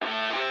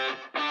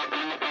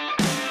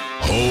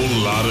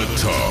Whole lot of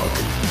talk.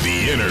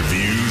 The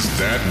interviews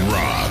that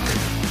rock.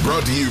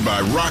 Brought to you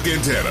by Rock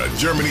Antenna,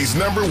 Germany's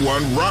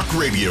 #1 rock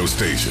radio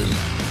station.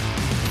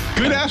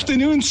 Good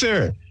afternoon,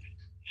 sir.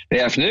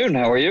 Good afternoon.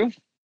 How are you?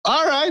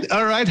 All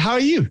right. How are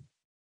you?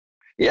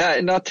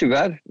 Yeah, not too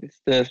bad.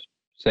 It's the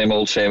same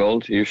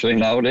old, usually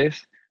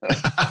nowadays.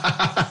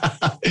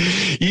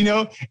 You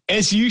know,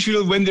 as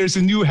usual, when there's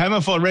a new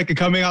HAMMERFALL record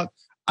coming out,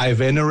 I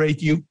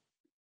venerate you.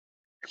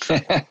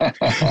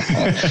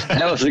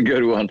 That was a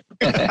good one.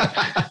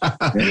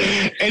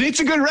 And it's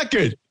a good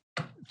record.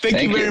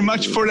 Thank you very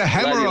much for the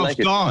Hammer of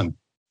Dawn.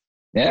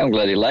 Yeah, I'm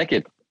glad you like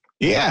it.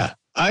 Yeah,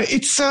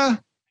 it's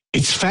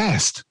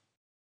fast.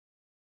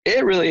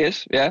 It really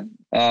is, yeah.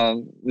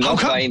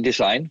 Not by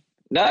design.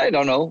 No, I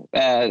don't know.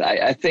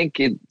 I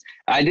think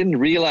I didn't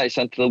realize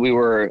until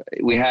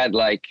we had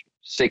like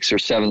 6 or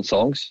 7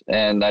 songs,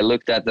 and I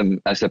looked at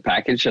them as a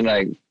package, and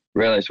I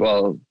realized,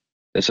 well,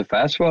 there's a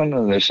fast one,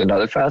 and there's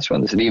another fast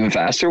one. There's an even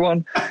faster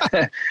one.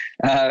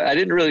 I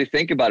didn't really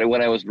think about it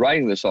when I was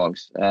writing the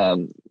songs,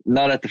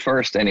 not at the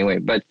first anyway.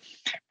 But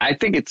I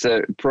think it's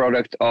a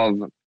product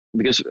of,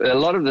 because a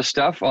lot of the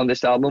stuff on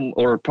this album,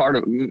 or part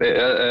of,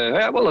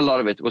 a lot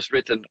of it was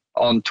written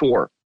on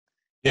tour.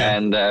 Yeah.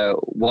 And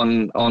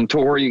on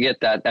tour, you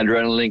get that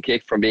adrenaline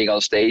kick from being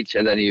on stage,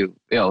 and then you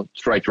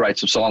try to write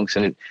some songs,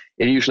 and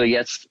it usually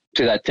gets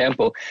to that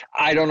tempo.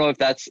 I don't know if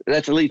that's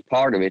at least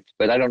part of it,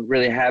 but I don't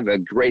really have a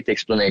great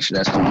explanation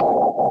as to.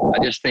 I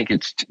just think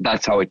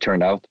that's how it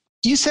turned out.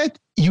 You said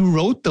you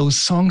wrote those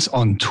songs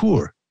on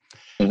tour.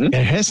 Mm-hmm.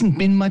 There hasn't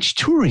been much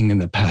touring in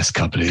the past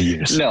couple of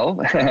years. No,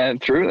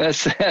 true.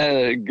 That's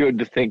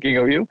good thinking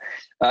of you.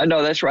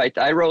 No, that's right.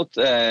 I wrote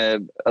a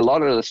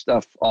lot of the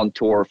stuff on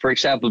tour. For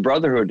example,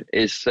 Brotherhood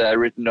is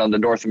written on the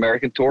North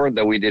American tour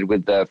that we did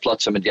with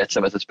Flotsam and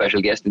Jetsam as a special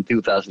guest in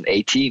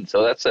 2018.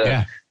 So that's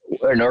an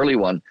early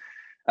one.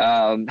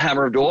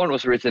 Hammer of Dawn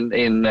was written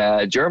in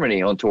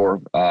Germany on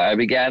tour. I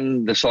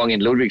began the song in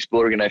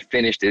Ludwigsburg and I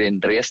finished it in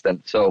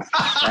Dresden. So,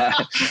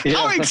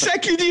 how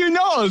exactly do you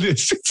know all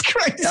this? It's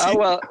crazy.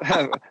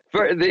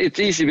 It's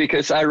easy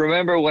because I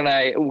remember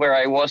where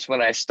I was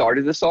when I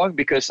started the song,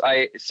 because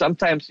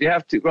sometimes you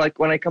have to, like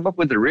when I come up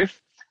with the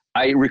riff,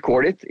 I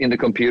record it in the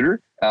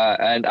computer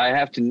and I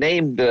have to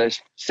name the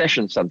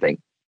session something.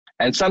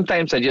 And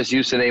sometimes I just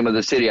use the name of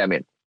the city I'm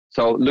in.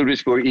 So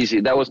Ludwigsburg,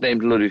 easy. That was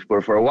named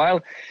Ludwigsburg for a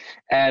while.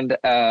 And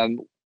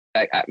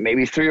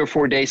maybe 3 or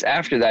 4 days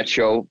after that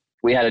show,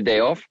 we had a day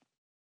off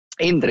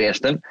in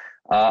Dresden.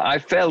 I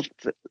felt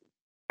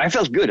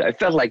good. I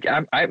felt like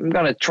I'm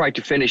going to try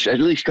to finish, at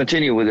least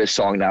continue with this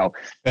song now.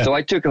 Yeah. So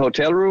I took a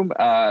hotel room,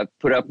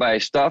 put up my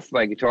stuff,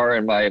 my guitar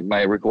and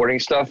my recording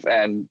stuff,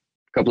 and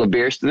a couple of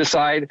beers to the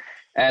side.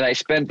 And I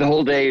spent the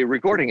whole day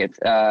recording it.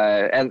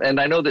 And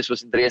I know this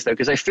was in Dresden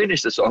because I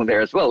finished the song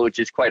there as well, which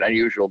is quite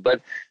unusual.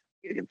 But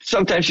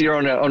sometimes you're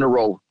on a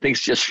roll.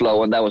 Things just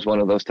flow, and that was one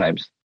of those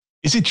times.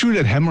 Is it true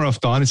that Hammer of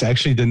Dawn is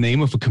actually the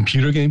name of a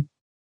computer game?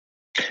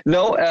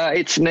 No,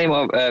 it's the name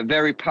of a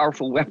very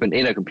powerful weapon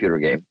in a computer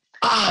game.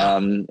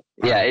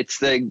 It's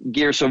the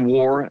Gears of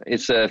War.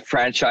 It's a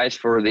franchise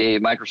for the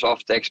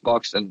Microsoft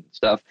Xbox and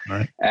stuff.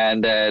 Right.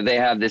 And they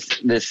have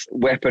this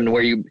weapon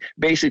where you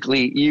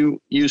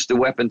use the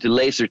weapon to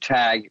laser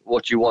tag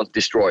what you want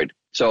destroyed.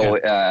 So,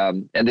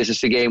 and this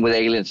is a game with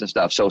aliens and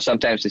stuff. So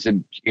sometimes it's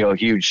a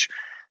huge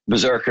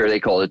berserker, they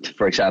call it,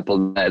 for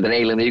example, an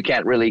alien that you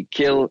can't really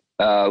kill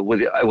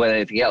with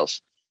anything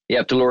else. You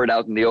have to lure it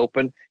out in the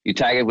open. You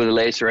tag it with a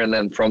laser, and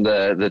then from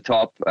the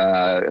top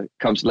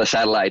comes the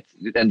satellite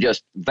and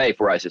just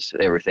vaporizes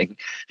everything.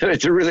 So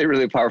it's a really,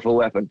 really powerful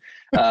weapon.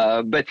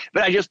 But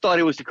I just thought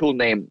it was a cool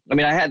name. I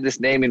mean, I had this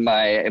name in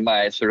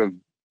my sort of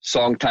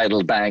song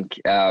title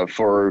bank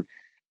for,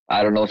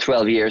 I don't know,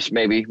 12 years,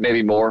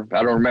 maybe more.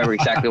 I don't remember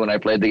exactly when I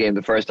played the game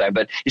the first time,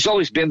 but it's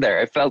always been there.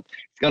 I felt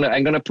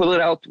I'm gonna pull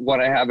it out when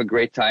I have a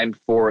great time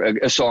for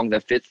a song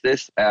that fits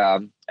this.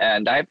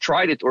 And I've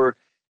tried it or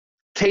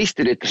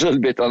tasted it a little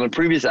bit on the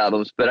previous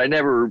albums, but it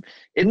never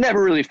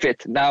really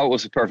fit. Now it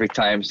was a perfect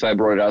time, so I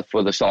brought it out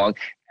for the song.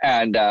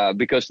 And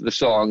because the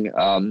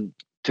song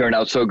turned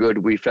out so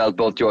good,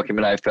 both Joachim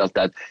and I felt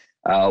that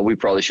we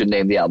probably should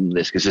name the album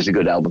this, because it's a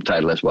good album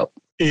title as well.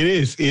 It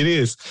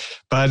is.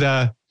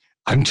 But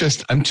I'm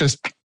just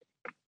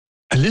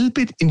a little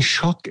bit in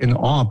shock and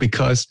awe,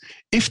 because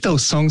if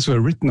those songs were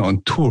written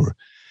on tour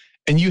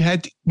and you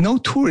had no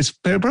tours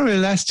probably the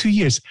last 2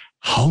 years,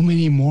 how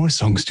many more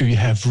songs do you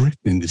have written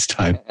in this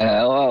time?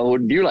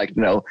 Would you like to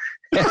know?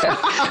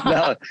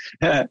 No,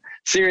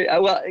 seriously.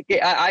 Well,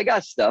 I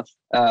got stuff.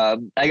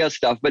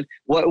 But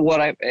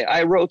what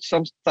I wrote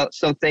some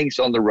things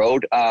on the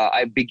road.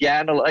 I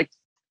began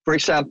for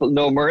example,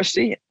 No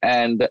Mercy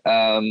and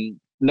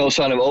No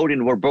Son of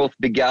Odin were both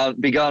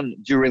begun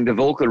during the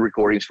vocal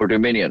recordings for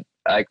Dominion.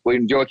 Like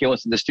when Joachim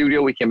was in the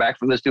studio, we came back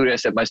from the studio, I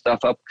set my stuff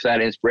up because I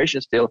had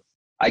inspiration still.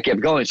 I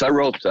kept going. So I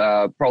wrote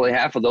probably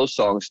half of those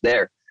songs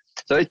there.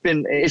 So it's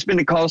been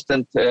a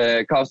constant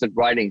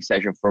writing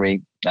session for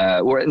me.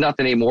 Or not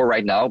anymore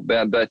right now,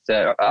 but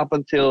up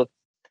until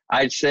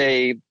I'd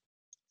say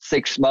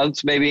 6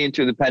 months maybe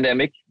into the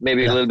pandemic,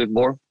 maybe a little bit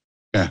more.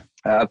 Yeah.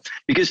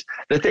 Because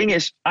the thing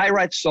is, I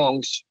write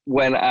songs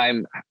when I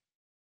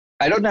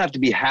don't have to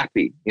be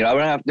happy, you know,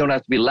 I don't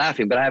have to be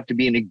laughing, but I have to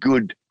be in a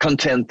good,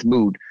 content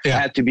mood. Yeah.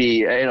 I have to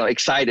be,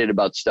 excited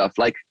about stuff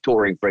like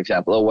touring, for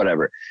example, or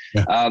whatever.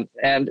 Yeah.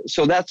 And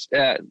so that's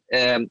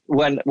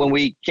when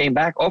we came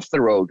back off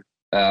the road.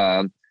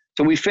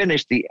 So we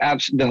finished the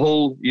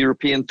whole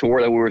European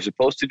tour that we were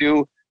supposed to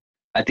do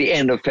at the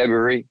end of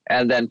February,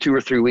 and then 2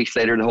 or 3 weeks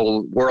later, the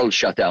whole world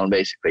shut down,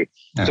 basically.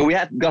 Yeah. So we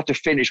got to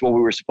finish what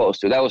we were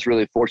supposed to. That was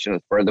really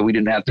fortunate for that we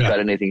didn't have to cut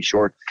anything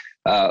short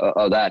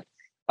of that.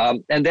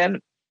 And then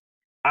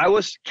I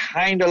was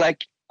kind of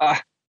like,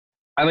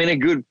 I'm in a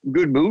good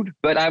mood,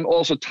 but I'm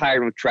also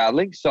tired of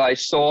traveling. So I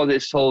saw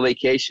this whole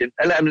vacation,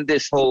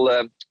 this whole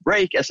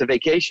break as a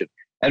vacation.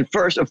 And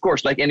first, of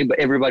course, like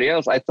everybody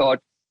else, I thought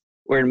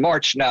we're in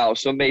March now.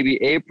 So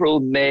maybe April,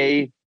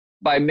 May.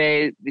 By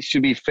May, this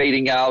should be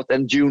fading out,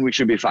 and June, we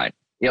should be fine.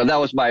 You know, that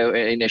was my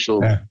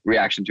initial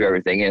reaction to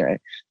everything. And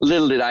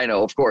little did I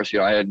know, of course,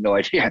 I had no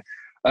idea.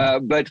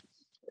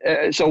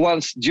 So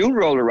once June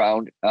rolled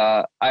around,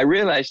 I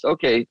realized,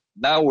 okay,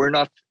 now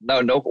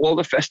all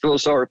the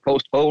festivals are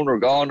postponed or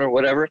gone or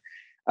whatever.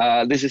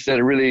 This is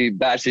a really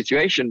bad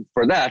situation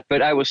for that,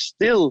 but I was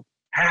still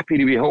happy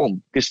to be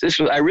home because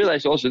I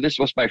realized also this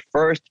was my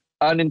first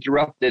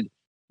uninterrupted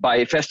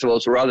by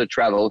festivals or other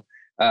travel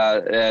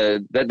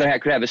that I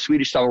could have a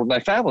Swedish summer with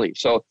my family.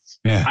 So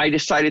I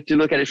decided to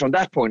look at it from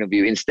that point of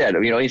view instead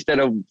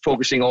of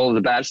focusing on all the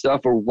bad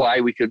stuff or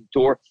why we could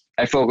tour.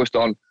 I focused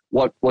on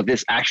what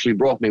this actually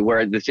brought me,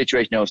 where the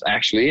situation I was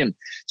actually in.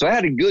 So I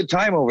had a good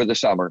time over the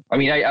summer. I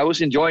mean, I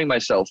was enjoying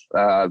myself.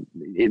 I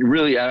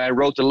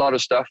wrote a lot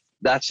of stuff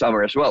that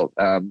summer as well.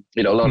 A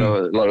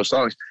lot of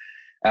songs.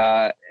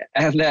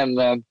 And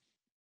then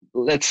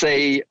let's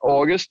say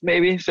August,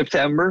 maybe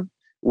September,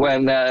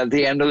 when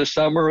the end of the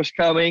summer was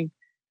coming,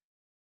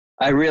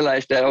 I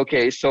realized that,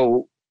 okay,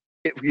 so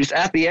because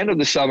at the end of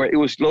the summer, it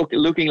was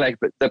looking like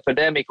the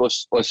pandemic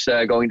was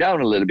going down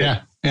a little bit.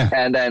 Yeah.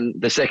 And then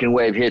the second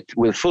wave hit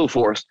with full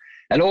force.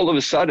 And all of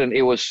a sudden,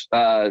 it was,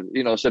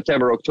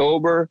 September,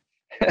 October.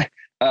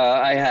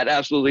 I had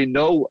absolutely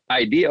no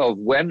idea of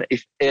when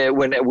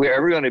we're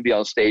ever going to be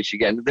on stage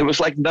again. There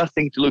was like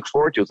nothing to look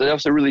forward to. So that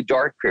was a really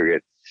dark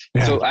period.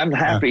 Yeah. So I'm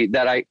happy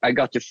that I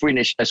got to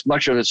finish as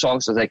much of the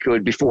songs as I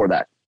could before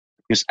that.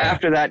 Because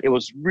after that, it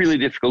was really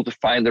difficult to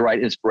find the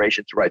right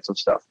inspiration to write some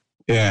stuff.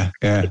 Yeah.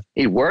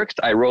 It worked.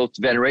 I wrote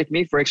Venerate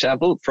Me, for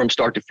example, from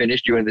start to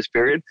finish during this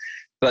period.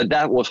 But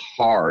that was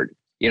hard.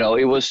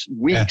 It was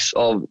weeks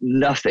of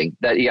nothing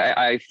that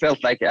I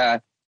felt like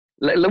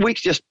the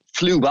weeks just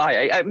flew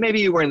by. Maybe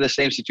you were in the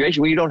same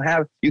situation where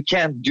you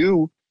can't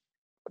do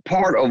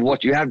part of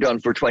what you have done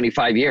for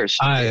 25 years.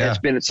 It's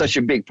been such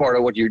a big part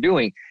of what you're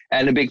doing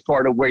and a big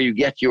part of where you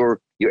get your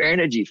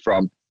energy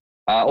from.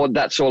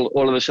 That's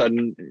all of a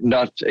sudden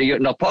not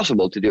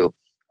possible to do.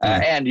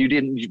 And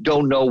you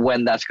don't know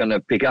when that's going to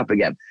pick up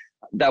again.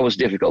 That was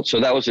difficult. So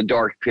that was a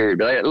dark period.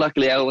 But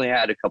luckily, I only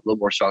had a couple of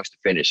more songs to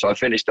finish. So I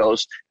finished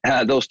those.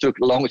 Those took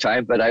a long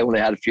time, but I only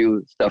had a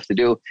few stuff to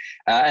do.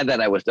 And then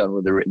I was done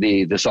with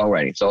the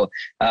songwriting. So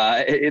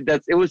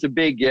it was a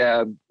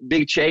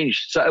big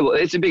change. So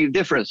it's a big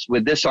difference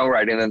with this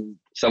songwriting than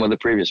some of the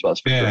previous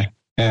ones. For sure.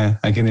 Yeah,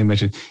 I can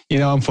imagine.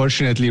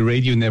 Unfortunately,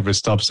 radio never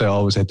stops. So I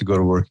always had to go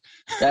to work.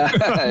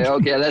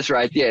 Okay, that's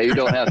right. Yeah, you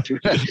don't have to.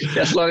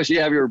 As long as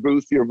you have your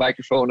booth, your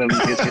microphone, and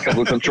a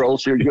couple of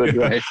controls, you're good,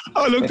 right?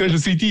 Oh, look, there's a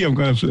CD. I'm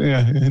going to play.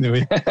 Yeah,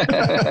 anyway.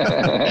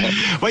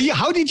 Well,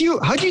 how did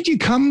you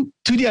come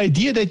to the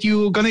idea that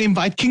you were going to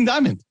invite King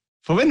Diamond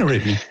for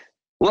Venerate Me?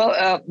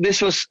 Well,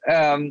 this was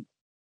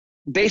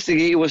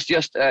basically, it was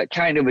just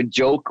kind of a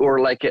joke or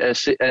like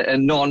a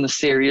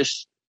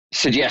non-serious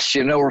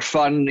suggestion or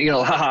fun,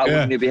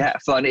 wouldn't it be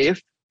fun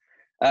if?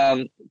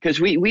 Because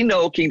we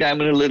know King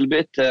Diamond a little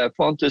bit.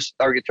 Pontus,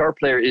 our guitar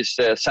player, is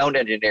a sound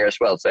engineer as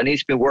well. And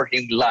he's been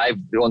working live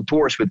on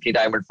tours with King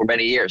Diamond for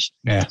many years.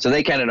 Yeah. So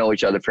they kind of know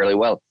each other fairly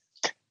well.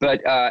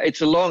 But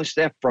it's a long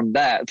step from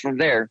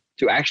there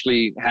to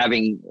actually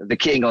having the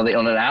King on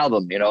an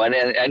album, And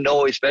I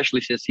know,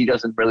 especially since he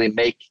doesn't really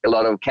make a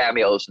lot of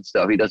cameos and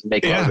stuff. He doesn't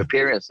make a lot of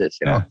appearances,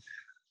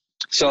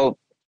 So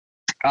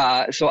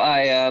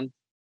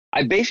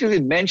I basically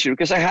mentioned,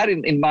 because I had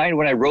it in mind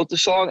when I wrote the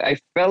song, I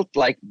felt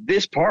like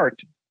this part,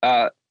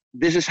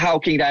 this is how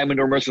King Diamond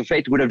or Merciful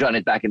Fate would have done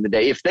it back in the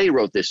day if they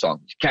wrote this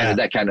song,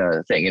 that kind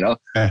of thing,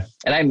 Yeah.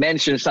 And I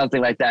mentioned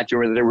something like that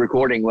during the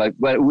recording, like,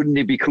 well, wouldn't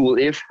it be cool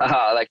if,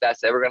 like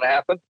that's ever going to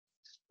happen?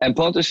 And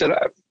Pontus said,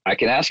 I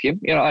can ask him.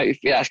 If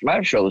you ask him,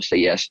 I'm sure he'll say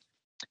yes.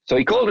 So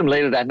he called him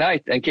later that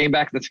night and came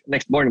back the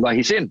next morning while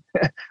he's in.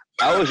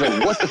 I was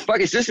like, what the fuck?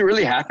 Is this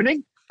really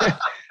happening?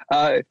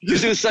 Because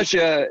it was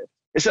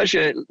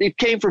it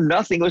came from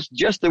nothing. It was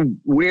just a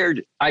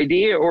weird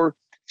idea or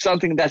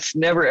something that's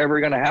never ever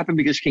going to happen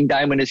because King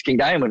Diamond is King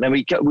Diamond, and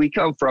we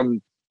come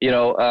from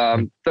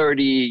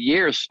 30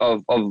 years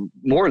of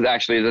more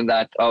actually than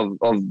that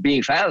of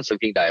being fans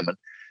of King Diamond.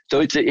 So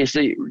it's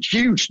a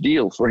huge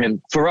deal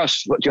for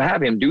us to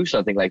have him do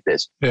something like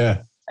this.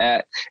 Yeah.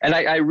 And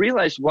I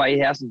realized why he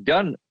hasn't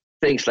done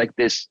things like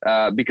this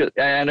and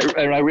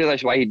I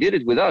realized why he did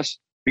it with us,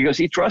 because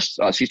he trusts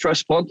us. He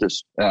trusts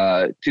Pontus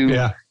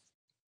to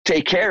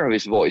take care of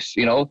his voice,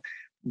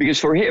 because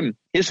for him,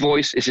 his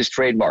voice is his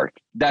trademark.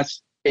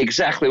 That's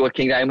exactly what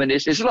King Diamond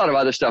is. There's a lot of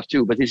other stuff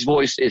too, but his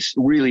voice is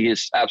really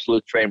his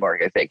absolute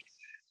trademark, I think.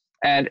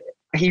 And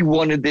he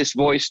wanted this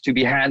voice to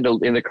be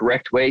handled in the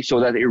correct way so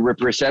that it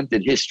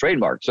represented his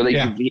trademark, so that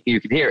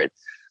you could hear it.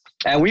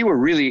 And we were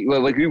really,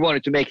 we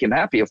wanted to make him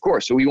happy, of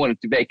course. So we wanted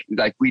to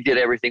we did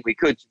everything we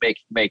could to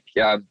make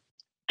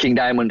King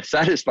Diamond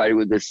satisfied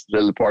with this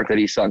little part that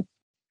he sung.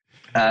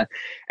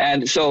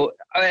 And so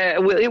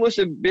it was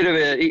a bit of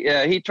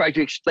he tried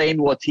to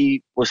explain what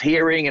he was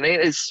hearing. And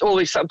it's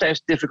always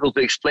sometimes difficult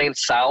to explain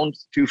sound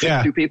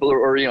to people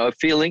or a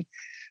feeling.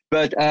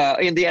 But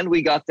in the end,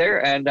 we got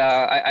there, and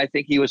I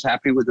think he was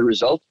happy with the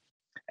result.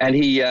 And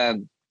he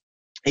said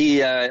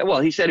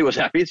he was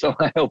happy, so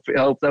I hope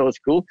that was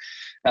cool.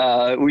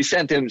 We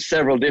sent him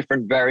several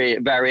different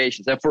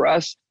variations, and for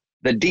us,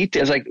 the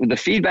details, like the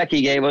feedback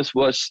he gave us,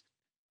 was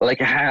like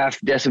a half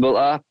decibel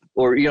up,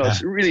 or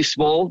it's really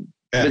small.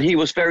 Yeah. But he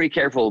was very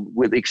careful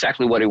with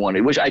exactly what he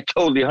wanted, which I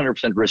totally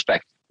 100%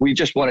 respect. We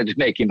just wanted to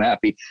make him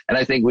happy, and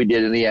I think we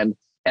did in the end.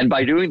 And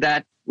by doing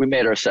that, we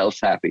made ourselves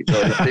happy. So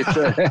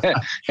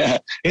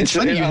it's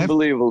an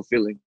unbelievable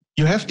feeling.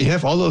 You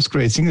have all those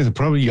great singers, and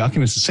probably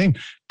Joachim is the same.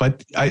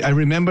 But I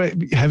remember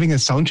having a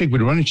soundcheck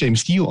with Ronnie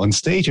James Dio on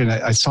stage, and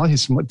I saw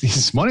his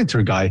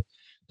monitor guy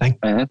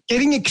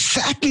getting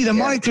exactly the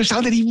monitor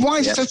sound that he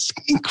wants. Yeah. That's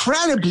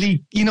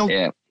incredibly,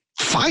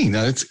 fine.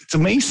 It's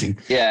amazing.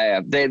 Yeah.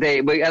 They've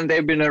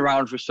been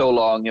around for so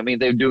long. I mean,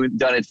 they've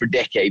done it for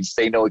decades.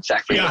 They know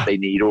exactly what they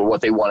need or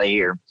what they want to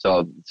hear.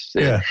 So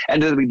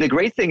and the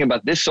great thing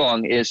about this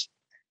song is,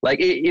 like,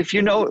 if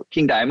you know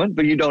King Diamond,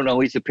 but you don't know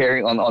he's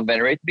appearing on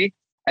Venerate Me,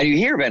 and you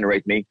hear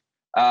Venerate Me,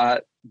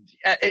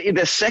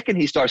 the second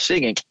he starts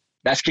singing,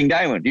 that's King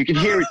Diamond. You can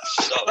hear it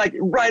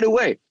right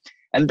away.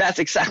 And that's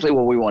exactly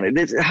what we wanted.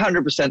 It's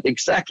 100%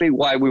 exactly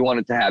why we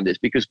wanted to have this,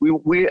 because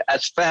we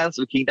as fans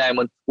of King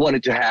Diamond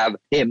wanted to have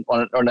him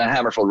on a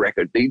HAMMERFALL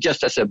record,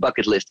 just as a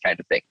bucket list kind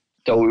of thing.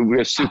 So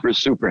we're super,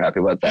 super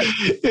happy about that.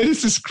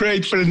 This is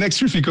great. For the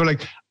next riff, you go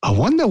like, I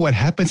wonder what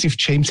happens if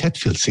James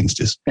Hetfield sings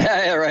this.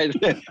 Yeah, right.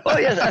 Oh,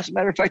 yes, as a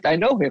matter of fact, I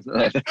know him.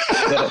 No,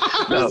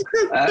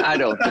 I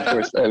don't, of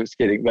course. I was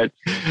kidding. But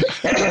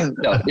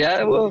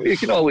well, you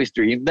can always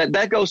dream.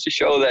 That goes to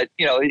show that,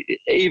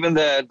 even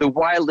the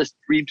wildest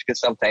dreams can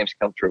sometimes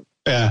come true.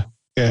 Yeah,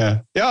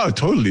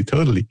 totally.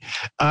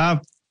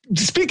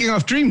 Speaking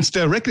of dreams,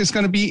 the record is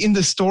going to be in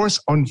the stores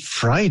on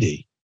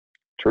Friday.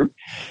 True.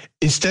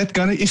 Is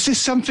this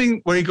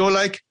something where you go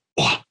like,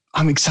 oh,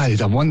 I'm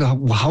excited. I wonder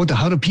how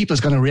the people is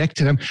going to react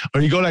to them.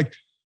 Or you go like,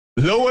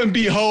 lo and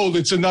behold,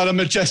 it's another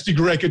majestic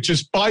record.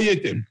 Just buy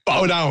it and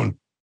bow down.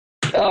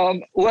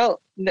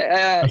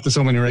 After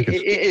so many records.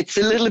 It's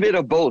a little bit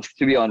of both,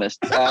 to be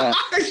honest. The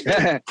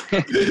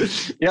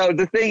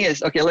thing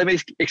is, okay, let me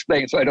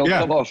explain so I don't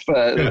come off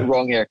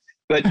wrong here.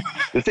 But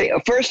the thing,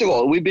 first of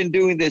all, we've been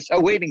doing this,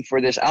 waiting for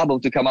this album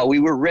to come out.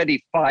 We were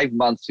ready 5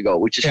 months ago,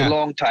 which is a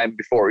long time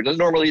before.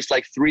 Normally it's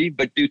like 3,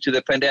 but due to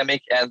the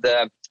pandemic and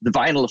the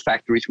vinyl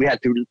factories, we had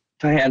to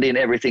hand in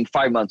everything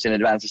 5 months in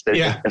advance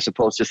as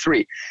opposed to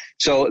 3.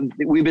 So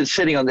we've been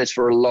sitting on this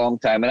for a long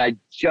time, and I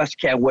just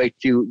can't wait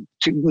to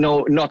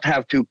not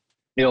have to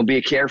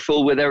be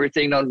careful with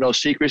everything. No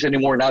secrets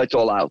anymore. Now it's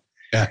all out.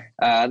 Yeah,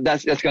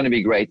 that's going to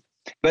be great.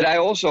 But I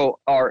also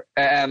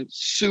am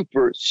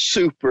super,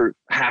 super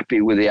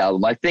happy with the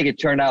album. I think it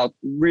turned out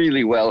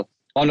really well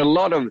on a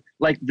lot of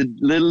like the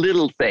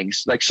little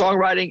things, like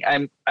songwriting.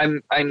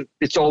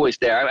 It's always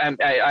there.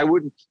 I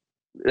wouldn't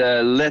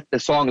let the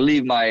song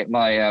leave my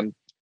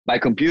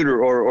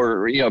computer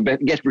or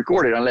get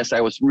recorded unless I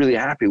was really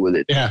happy with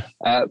it. Yeah.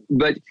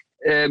 But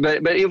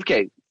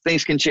okay,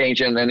 things can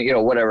change and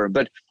whatever.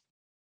 But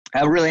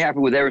I'm really happy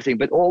with everything.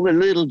 But all the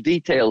little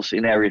details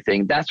in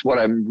everything, that's what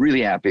I'm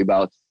really happy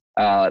about.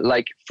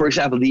 Like, for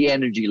example, the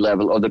energy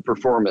level of the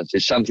performance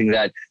is something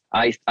that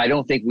I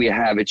don't think we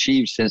have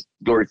achieved since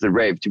Glory to the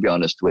Rave, to be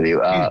honest with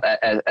you.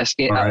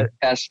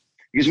 Because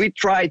we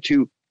tried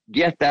to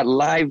get that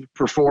live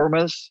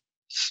performance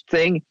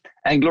thing,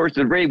 and Glory to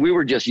the Rave, we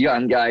were just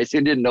young guys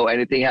who didn't know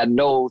anything, had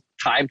no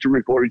time to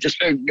record it,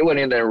 just went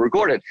in there and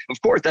recorded.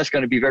 Of course, that's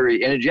going to be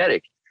very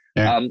energetic.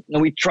 Yeah. And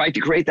we tried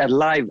to create that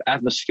live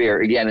atmosphere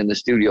again in the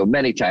studio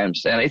many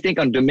times. And I think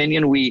on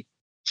Dominion, we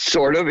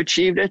sort of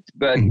achieved it,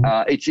 but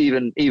it's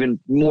even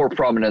more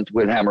prominent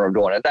with Hammer of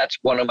Dawn. And that's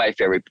one of my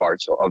favorite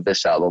parts of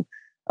this album,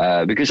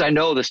 because I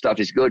know the stuff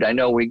is good. I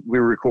know we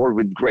record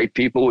with great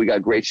people. We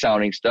got great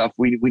sounding stuff.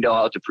 We know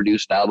how to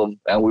produce an album,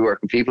 and we work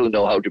with people who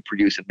know how to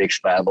produce and mix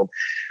an album.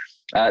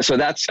 So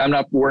I'm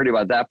not worried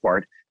about that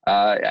part.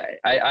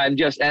 I'm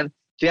just, and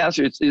to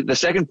answer the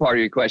second part of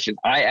your question,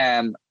 I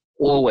am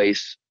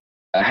always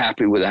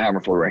happy with a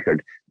HAMMERFALL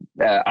record.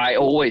 I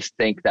always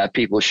think that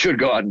people should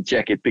go out and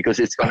check it because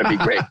it's going to be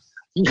great.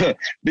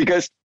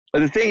 Because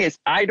the thing is,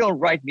 I don't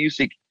write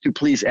music to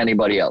please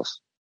anybody else.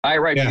 I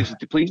write music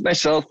to please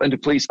myself and to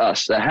please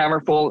us.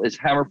 Hammerfall is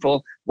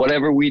Hammerfall.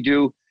 Whatever we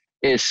do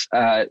is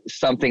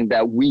something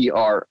that we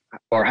are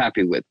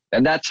happy with.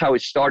 And that's how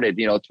it started,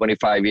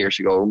 25 years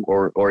ago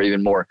or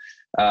even more.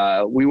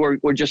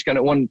 We're just going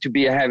to want to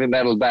be a heavy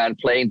metal band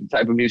playing the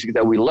type of music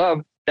that we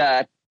love,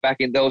 that back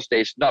in those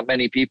days, not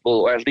many people,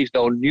 or at least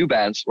no new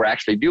bands, were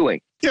actually doing.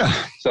 Yeah.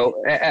 So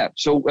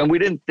and we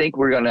didn't think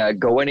we were going to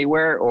go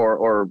anywhere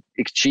or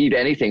achieve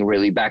anything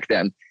really back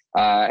then.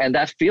 And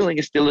that feeling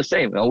is still the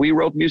same. We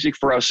wrote music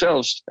for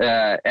ourselves,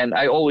 and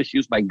I always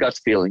use my gut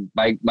feeling,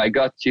 my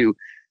gut to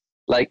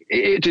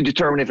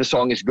determine if a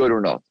song is good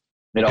or not.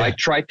 I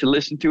try to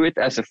listen to it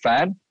as a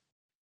fan.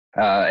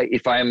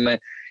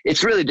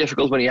 It's really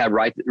difficult when you have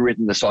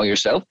written the song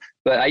yourself,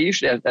 but I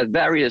usually at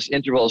various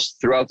intervals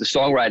throughout the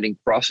songwriting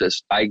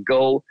process, I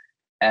go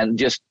and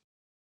just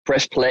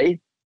press play,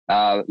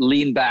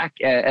 lean back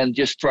and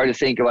just try to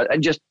think about it,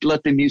 and just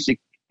let the music,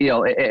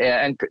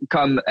 and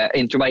come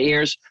into my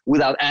ears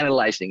without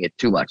analyzing it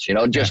too much,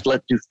 just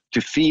let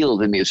to feel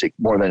the music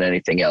more than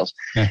anything else.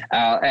 Yeah.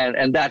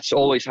 And that's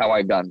always how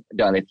I've done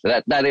it.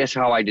 That is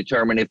how I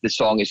determine if the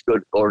song is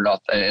good or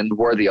not and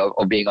worthy of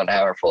being on a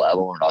Hammerfall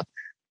album or not.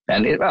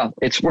 And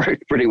it's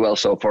worked pretty well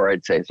so far,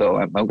 I'd say. So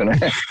I'm going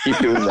to keep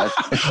doing that.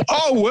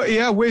 Oh, well,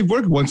 yeah, we've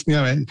worked once.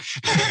 Yeah,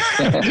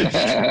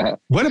 man.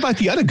 What about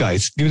the other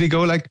guys? Do they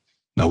go like,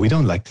 no, we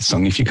don't like the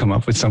song? If you come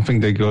up with something,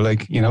 they go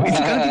like, it's going to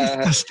be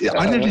discussed.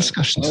 Are there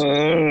discussions?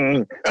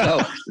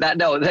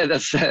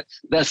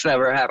 That's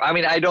never happened. I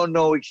mean, I don't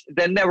know.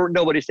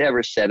 Nobody's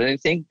ever said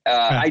anything.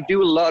 I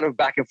do a lot of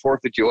back and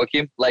forth with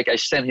Joachim. Like I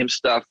send him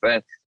stuff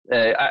and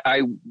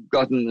I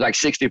gotten like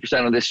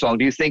 60% of this song.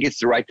 Do you think it's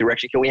the right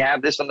direction? Can we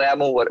have this on the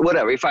album?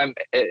 Whatever. If I'm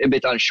a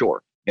bit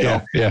unsure, he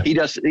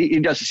does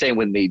the same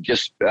with me.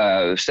 Just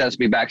sends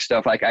me back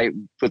stuff like, I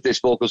put this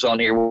vocals on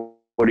here.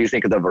 What do you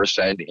think of the verse?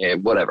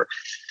 Whatever.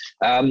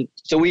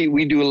 So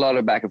we do a lot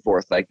of back and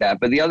forth like that.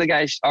 But the other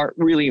guys aren't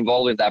really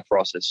involved in that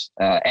process,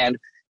 and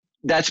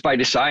that's by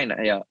design.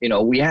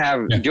 We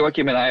have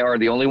Joachim and I are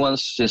the only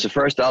ones since the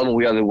first album.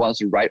 We are the ones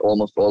who write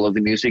almost all of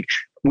the music.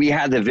 We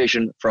had the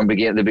vision from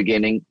the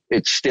beginning.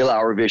 It's still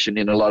our vision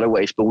in a lot of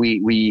ways, but we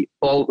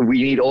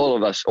need all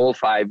of us, all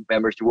 5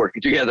 members, to work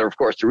together, of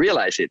course, to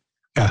realize it.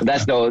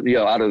 That's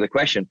out of the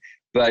question.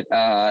 But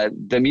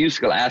the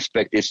musical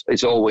aspect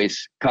is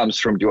always comes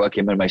from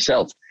Joachim and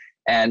myself.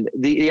 And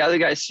the other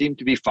guys seem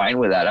to be fine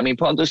with that. I mean,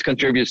 Pontus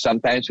contributes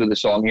sometimes with a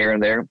song here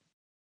and there,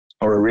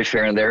 or a riff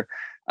here and there.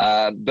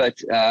 But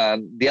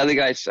the other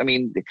guys, I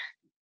mean,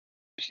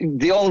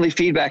 the only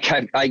feedback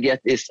I get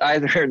is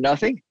either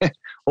nothing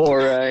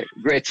or a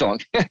great song.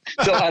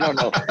 So I don't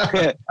know.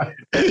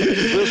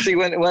 We'll see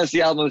once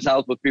the album is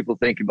out what people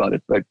think about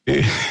it. But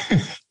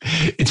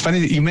it's funny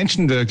that you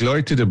mentioned the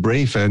Glory to the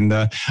Brave, and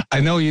I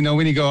know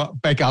when you go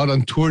back out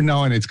on tour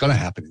now, and it's going to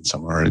happen in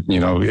summer.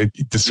 The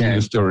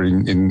soonest or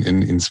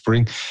in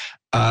spring.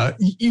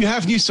 You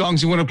have new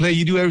songs you want to play.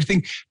 You do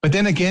everything, but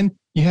then again,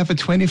 you have a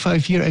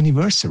 25-year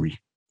anniversary.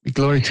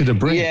 Glory to the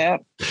Brave. Yeah,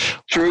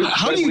 true.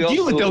 How do you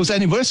deal with those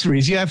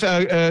anniversaries? You have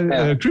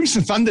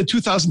Crimson Thunder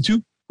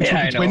 2002, which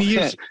will be 20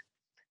 years.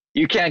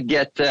 You can't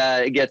get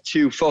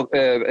too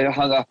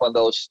hung up on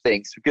those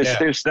things, because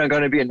there's not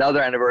going to be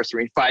another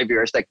anniversary in 5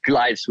 years that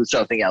collides with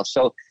something else.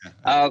 So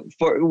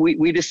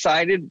we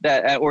decided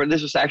that, or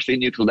this was actually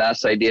Neutral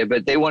Dance idea,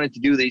 but they wanted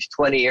to do these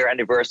 20-year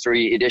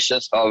anniversary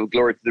editions of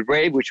Glory to the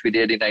Brave, which we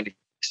did in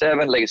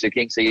 97, Legacy of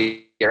Kings a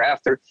year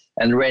after,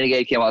 and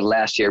Renegade came out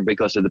last year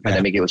because of the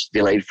pandemic. It was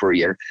delayed for a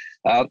year.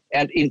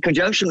 And in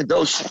conjunction with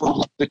those,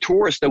 the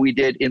tours that we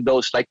did in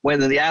those, like when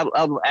the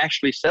album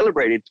actually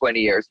celebrated 20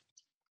 years,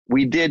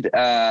 we did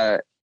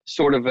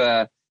sort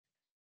of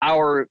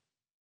our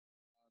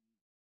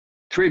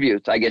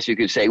tribute, I guess you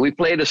could say. We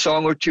played a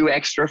song or two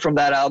extra from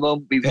that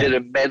album. We did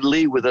a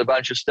medley with a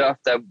bunch of stuff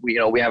that we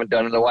haven't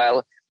done in a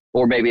while,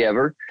 or maybe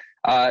ever,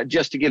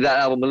 just to give that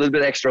album a little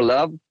bit extra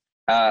love.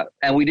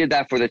 And we did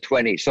that for the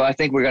 20. So I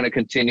think we're going to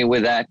continue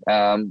with that.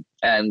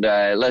 And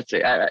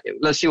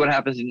let's see what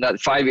happens in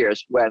 5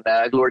 years when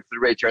Glory to the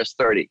Brave turns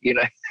 30.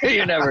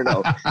 You never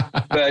know.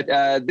 But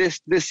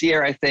this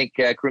year, I think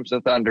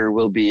Crimson Thunder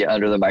will be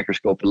under the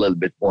microscope a little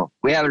bit more.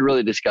 We haven't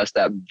really discussed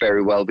that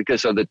very well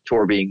because of the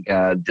tour being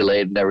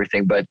delayed and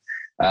everything. But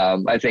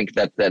I think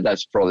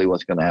that's probably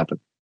what's going to happen.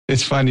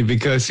 It's funny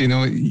because,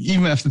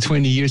 even after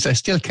 20 years, I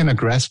still cannot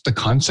grasp the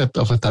concept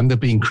of a thunder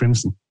being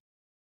crimson.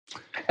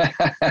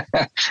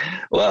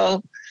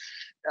 Well,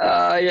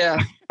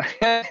 yeah.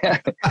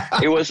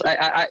 It was.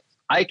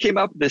 I came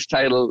up with this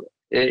title,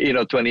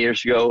 20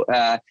 years ago.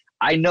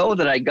 I know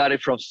that I got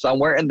it from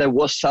somewhere, and there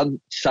was some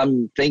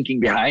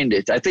thinking behind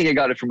it. I think I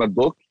got it from a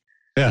book.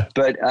 Yeah.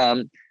 But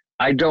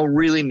I don't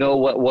really know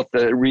what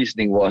the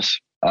reasoning was.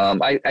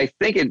 I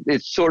think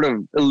it sort of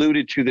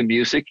alluded to the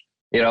music.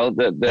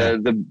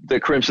 The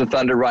Crimson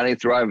Thunder running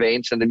through our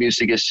veins, and the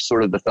music is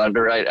sort of the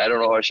thunder. I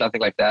don't know, or something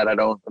like that. I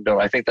don't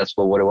know. I think that's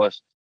what it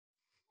was.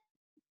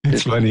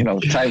 It's funny.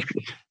 Time.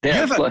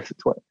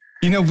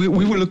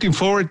 We were looking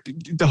forward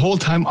the whole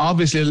time.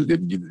 Obviously,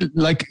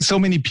 like so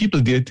many people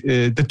did,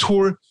 the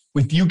tour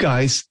with you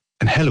guys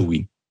and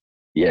Halloween.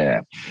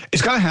 Yeah.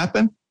 It's going to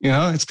happen.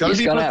 It's going to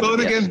be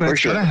postponed again, but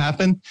it's going to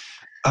happen.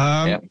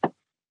 I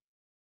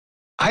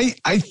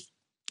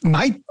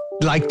might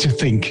like to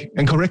think,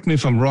 and correct me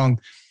if I'm wrong,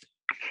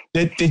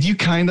 that you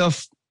kind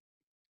of,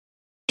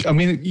 I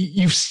mean,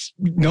 you've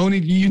known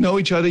it, you know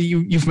each other,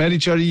 you've met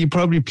each other, you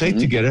probably played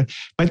together,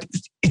 but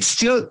it's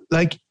still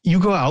like you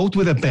go out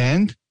with a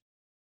band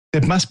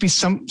that must be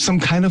some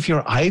kind of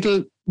your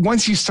idol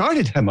once you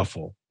started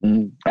HAMMERFALL.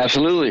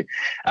 Absolutely.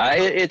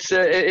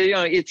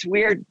 It's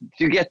weird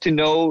to get to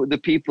know the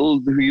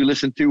people who you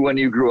listen to when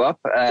you grew up,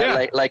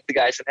 like the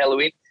guys in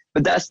Halloween.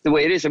 But that's the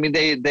way it is. I mean,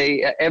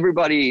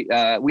 everybody.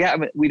 I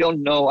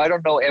don't know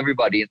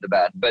everybody in the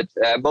band, but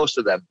most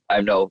of them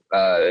I know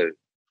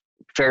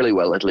fairly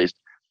well, at least.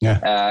 Yeah.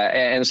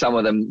 And some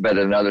of them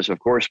better than others, of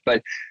course.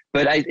 But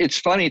it's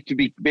funny to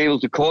be able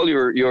to call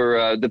your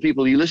the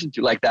people you listen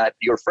to like that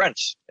your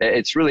friends.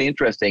 It's really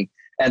interesting.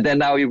 And then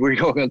now we're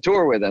going on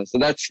tour with them, so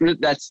that's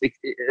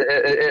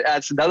it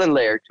adds another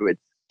layer to it.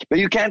 But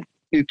you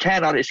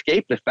cannot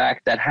escape the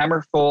fact that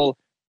HAMMERFALL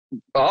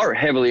are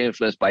heavily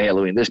influenced by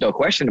Halloween. There's no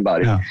question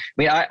about it. Yeah. I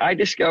mean, I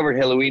discovered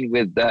Halloween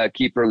with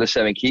Keeper of the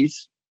Seven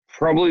Keys.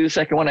 Probably the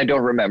second one, I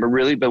don't remember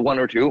really, but one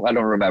or two, I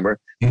don't remember.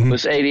 It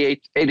was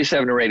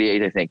 87 or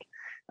 88, I think.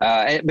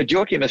 But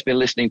Joachim has been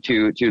listening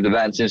to the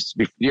band since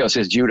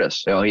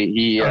Judas. So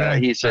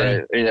he's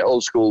an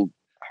old school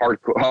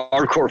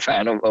hardcore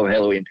fan of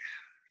Halloween.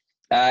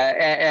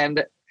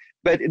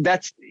 But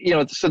that's,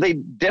 so they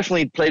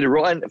definitely played a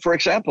role. And for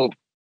example,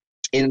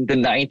 in the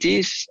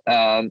 90s,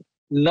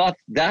 not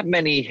that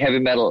many heavy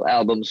metal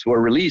albums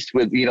were released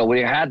with,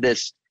 we had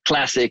this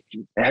classic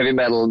heavy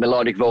metal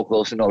melodic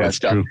vocals and all that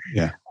stuff. True.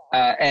 Yeah.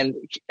 And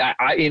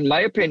in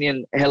my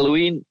opinion,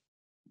 Halloween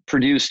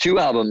produced two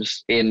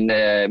albums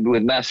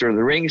with Master of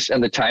the Rings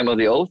and The Time of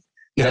the Oath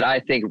that I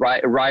think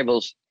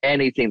rivals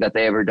anything that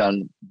they ever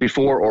done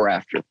before or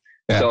after.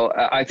 Yeah. So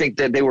I think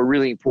that they were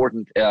really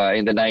important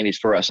in the 90s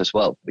for us as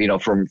well,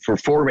 for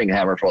forming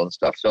HAMMERFALL and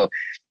stuff. So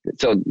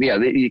yeah,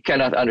 you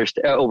cannot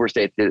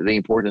overstate the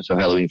importance of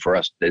Halloween for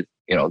us.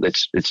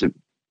 It's a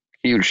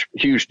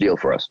huge deal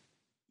for us.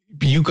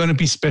 You're going to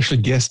be special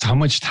guest. How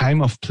much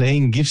time of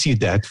playing gives you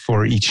that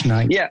for each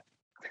night? Yeah.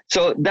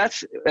 So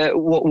that's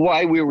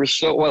why we were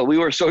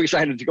so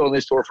excited to go on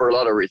this tour for a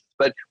lot of reasons.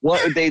 But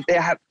they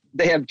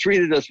have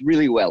treated us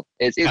really well.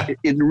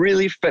 It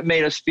really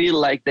made us feel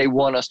like they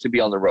want us to be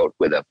on the road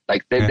with them.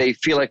 Like they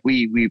feel like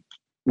we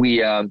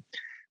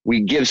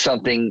give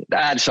something,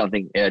 add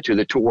something to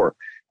the tour.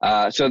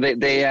 So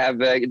they have.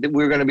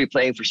 We're going to be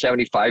playing for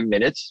 75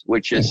 minutes,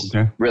 which is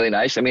really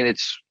nice. I mean,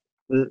 it's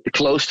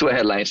close to a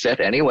headline set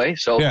anyway,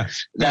 so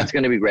that's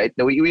going to be great.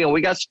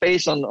 We got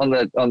space on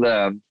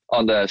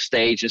the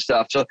stage and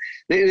stuff, so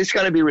it's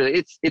going to be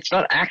really. It's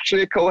not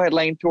actually a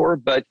co-headline tour,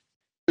 but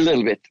a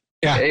little bit.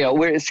 Yeah,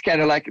 where it's kind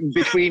of like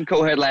between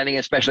co-headlining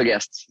and special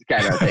guests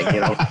kind of thing.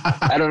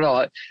 I don't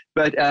know,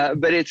 but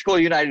it's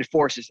called United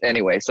Forces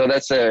anyway. So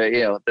that's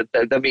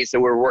that means that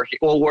we're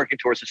all working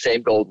towards the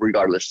same goal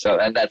regardless. So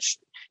and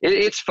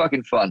it's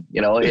fucking fun.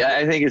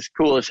 I think it's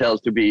cool as hell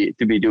to be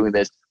doing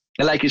this.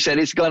 And like you said,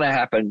 it's going to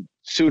happen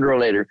sooner or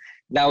later.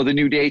 Now the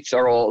new dates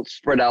are all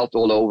spread out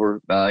all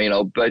over,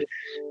 but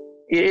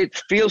it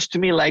feels to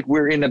me like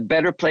we're in a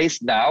better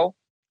place now,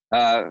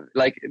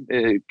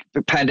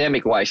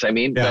 pandemic wise. I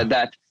mean,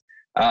 that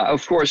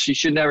of course you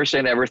should never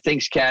say never.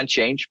 Things can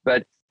change,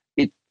 but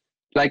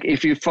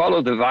if you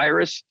follow the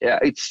virus,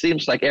 it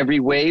seems like every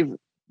wave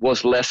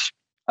was less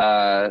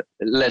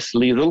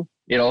lethal,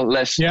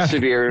 less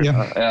severe,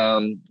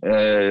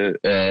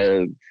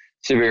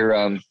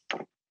 severe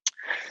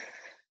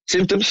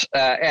symptoms,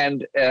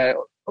 and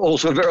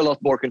also a lot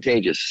more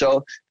contagious.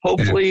 So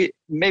hopefully,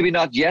 maybe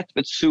not yet,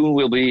 but soon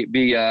we'll be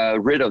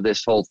rid of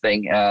this whole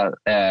thing.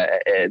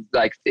 It's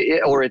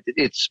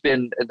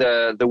been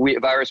the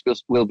virus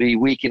will be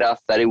weak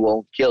enough that it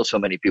won't kill so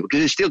many people,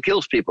 because it still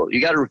kills people. You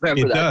got to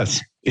remember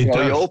that. It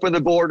does. You open the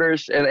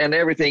borders and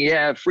everything.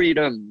 Yeah,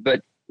 freedom,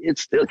 but it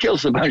still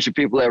kills a bunch of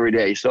people every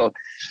day. So,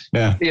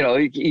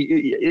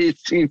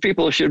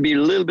 people should be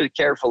a little bit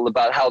careful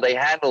about how they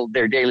handle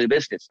their daily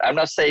business. I'm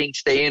not saying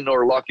stay in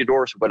or lock your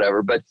doors or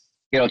whatever, but,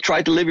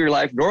 try to live your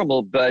life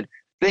normal, but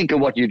think of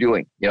what you're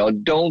doing.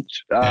 Don't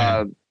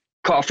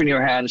cough in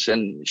your hands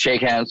and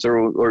shake hands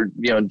or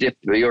dip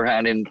your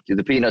hand into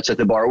the peanuts at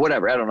the bar or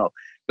whatever. I don't know.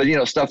 But,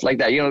 stuff like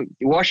that.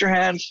 Wash your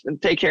hands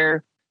and take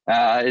care.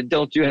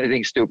 Don't do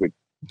anything stupid.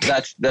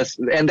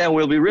 And then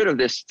we'll be rid of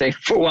this thing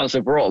for once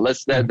and for all.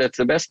 That's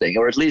the best thing,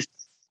 or at least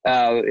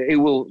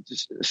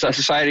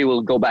society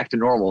will go back to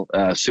normal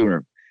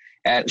sooner.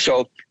 And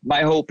so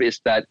my hope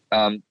is that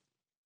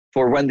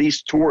for when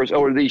these tours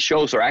or these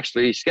shows are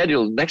actually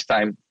scheduled next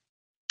time,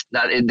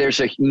 that there's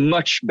a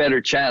much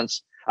better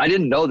chance. I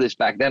didn't know this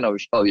back then,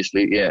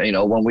 obviously,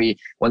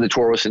 when the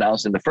tour was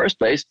announced in the first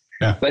place.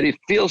 Yeah. But it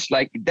feels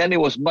like then it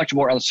was much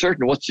more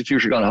uncertain. What's the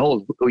future going to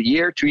hold? A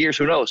year, 2 years,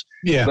 who knows?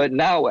 Yeah. But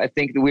now I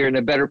think that we're in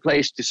a better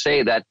place to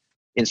say that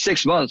in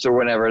 6 months or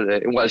whenever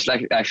it was,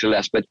 like actually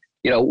less. But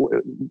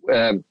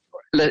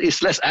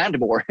it's less and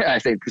more, I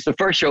think, because the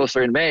first shows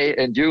are in May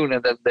and June,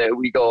 and then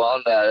we go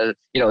on,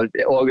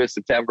 August,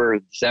 September,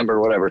 December,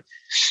 whatever.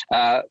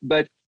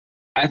 But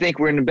I think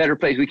we're in a better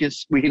place.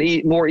 We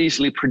can more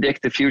easily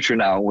predict the future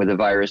now with the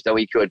virus than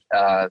we could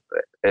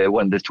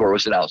when the tour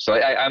was announced. So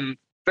I'm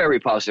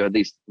very positive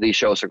these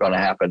shows are going to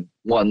happen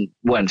when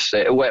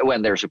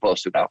they're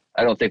supposed to now.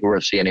 I don't think we're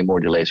going to see any more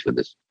delays with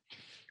this.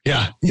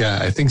 Yeah,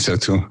 I think so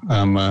too.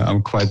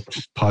 I'm quite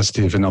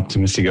positive and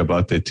optimistic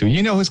about that too.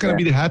 You know who's going to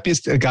be the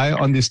happiest guy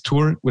on this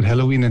tour with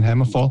Halloween and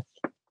HAMMERFALL?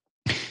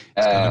 It's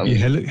going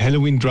to be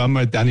Halloween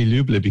drummer Danny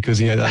Luble, because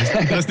he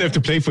doesn't have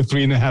to play for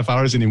 3.5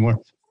 hours anymore.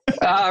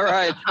 All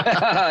right.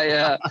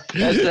 Yeah.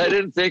 I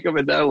didn't think of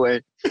it that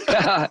way.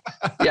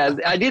 Yeah,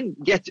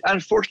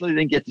 unfortunately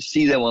didn't get to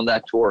see them on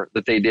that tour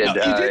that they did. No,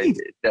 you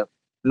didn't?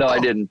 No, I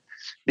didn't.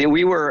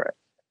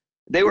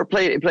 They were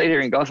played here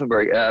in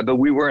Gothenburg, but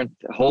we weren't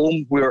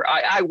home.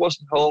 I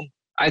wasn't home.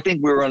 I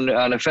think we were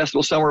on a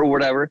festival somewhere or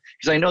whatever,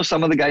 because I know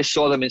some of the guys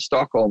saw them in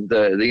Stockholm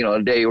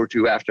a day or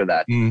two after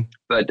that.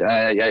 But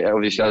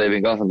obviously I live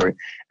in Gothenburg,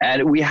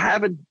 and we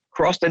haven't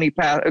crossed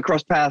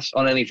paths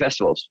on any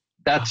festivals.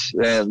 That's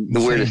the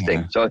weirdest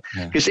thing. So,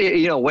 because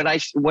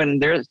when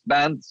there's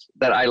bands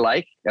that I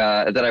like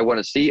that I want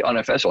to see on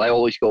a festival, I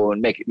always go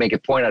and make a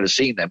point out of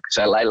seeing them, because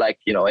I like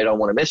I don't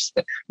want to miss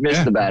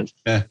the band.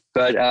 Yeah.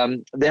 But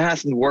that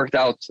hasn't worked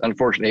out,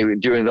 unfortunately,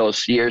 during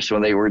those years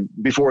when they were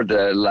before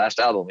the last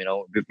album.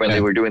 When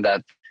they were doing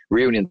that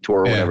reunion tour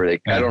or whatever. I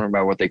don't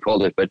remember what they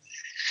called it, but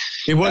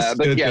it was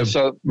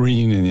the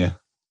reunion. Yeah.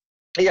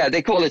 Yeah,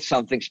 they call it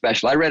something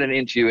special. I read an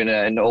interview in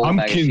an old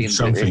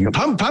magazine.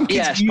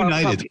 Pumpkins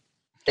United.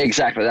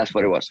 Exactly, that's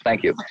what it was.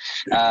 Thank you.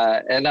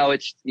 And now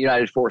it's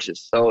United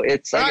Forces, so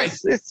it's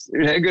it's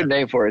a good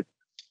name for it.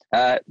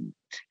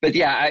 But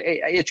yeah,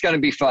 it's going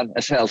to be fun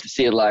as hell to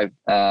see it live.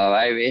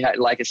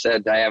 Like I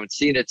said, I haven't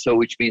seen it, so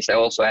which means I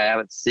also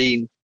haven't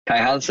seen Kai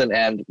Hansen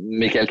and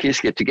Mikael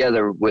Kiske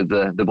together with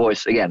the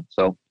boys again.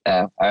 So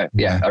I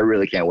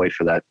really can't wait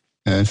for that.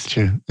 That's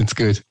true. It's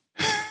good.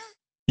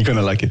 You're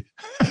gonna like it.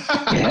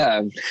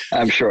 Yeah,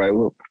 I'm sure I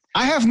will.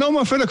 I have no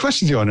more further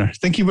questions, Your Honor.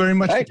 Thank you very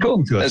much. All right,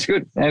 cool. That's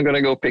good. I'm going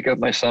to go pick up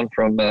my son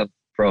from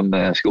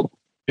school.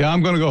 Yeah,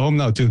 I'm going to go home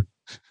now too.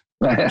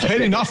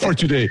 Had enough for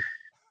today.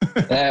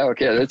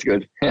 Okay, that's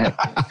good.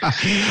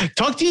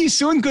 Talk to you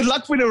soon. Good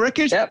luck with the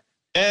record. Yep.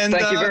 And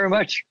thank you very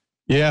much.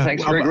 Yeah.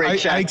 Thanks for a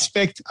great chat.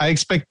 I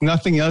expect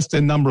nothing else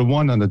than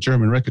 #1 on the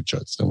German record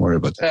charts. Don't worry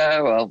about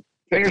that. Well,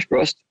 fingers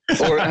crossed.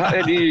 Or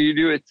how do you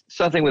do it?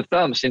 Something with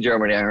thumbs in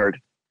Germany, I heard.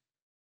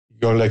 You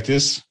go like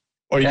this?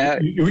 Or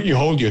you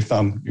hold your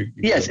thumb.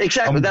 Yes,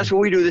 exactly. That's what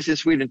we do this in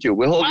Sweden too.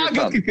 We hold your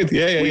thumb. Good.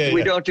 Yeah.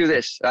 We don't do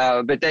this,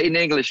 but in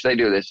English they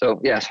do this.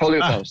 So yes, hold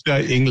your thumbs.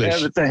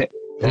 English.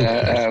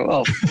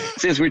 Well,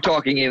 since we're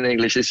talking in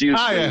English, it's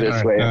usually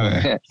this way.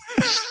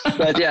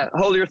 But yeah,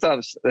 hold your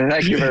thumbs.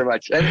 Thank you very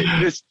much. And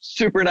it's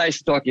super nice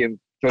to talk to you.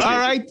 All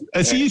right.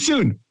 I'll see you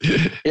soon.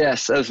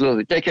 Yes,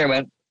 absolutely. Take care,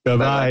 man.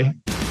 Bye-bye.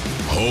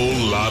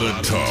 Whole lot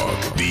of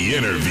talk. The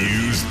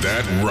interviews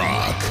that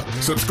rock.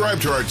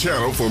 Subscribe to our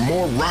channel for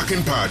more rockin'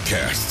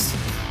 podcasts.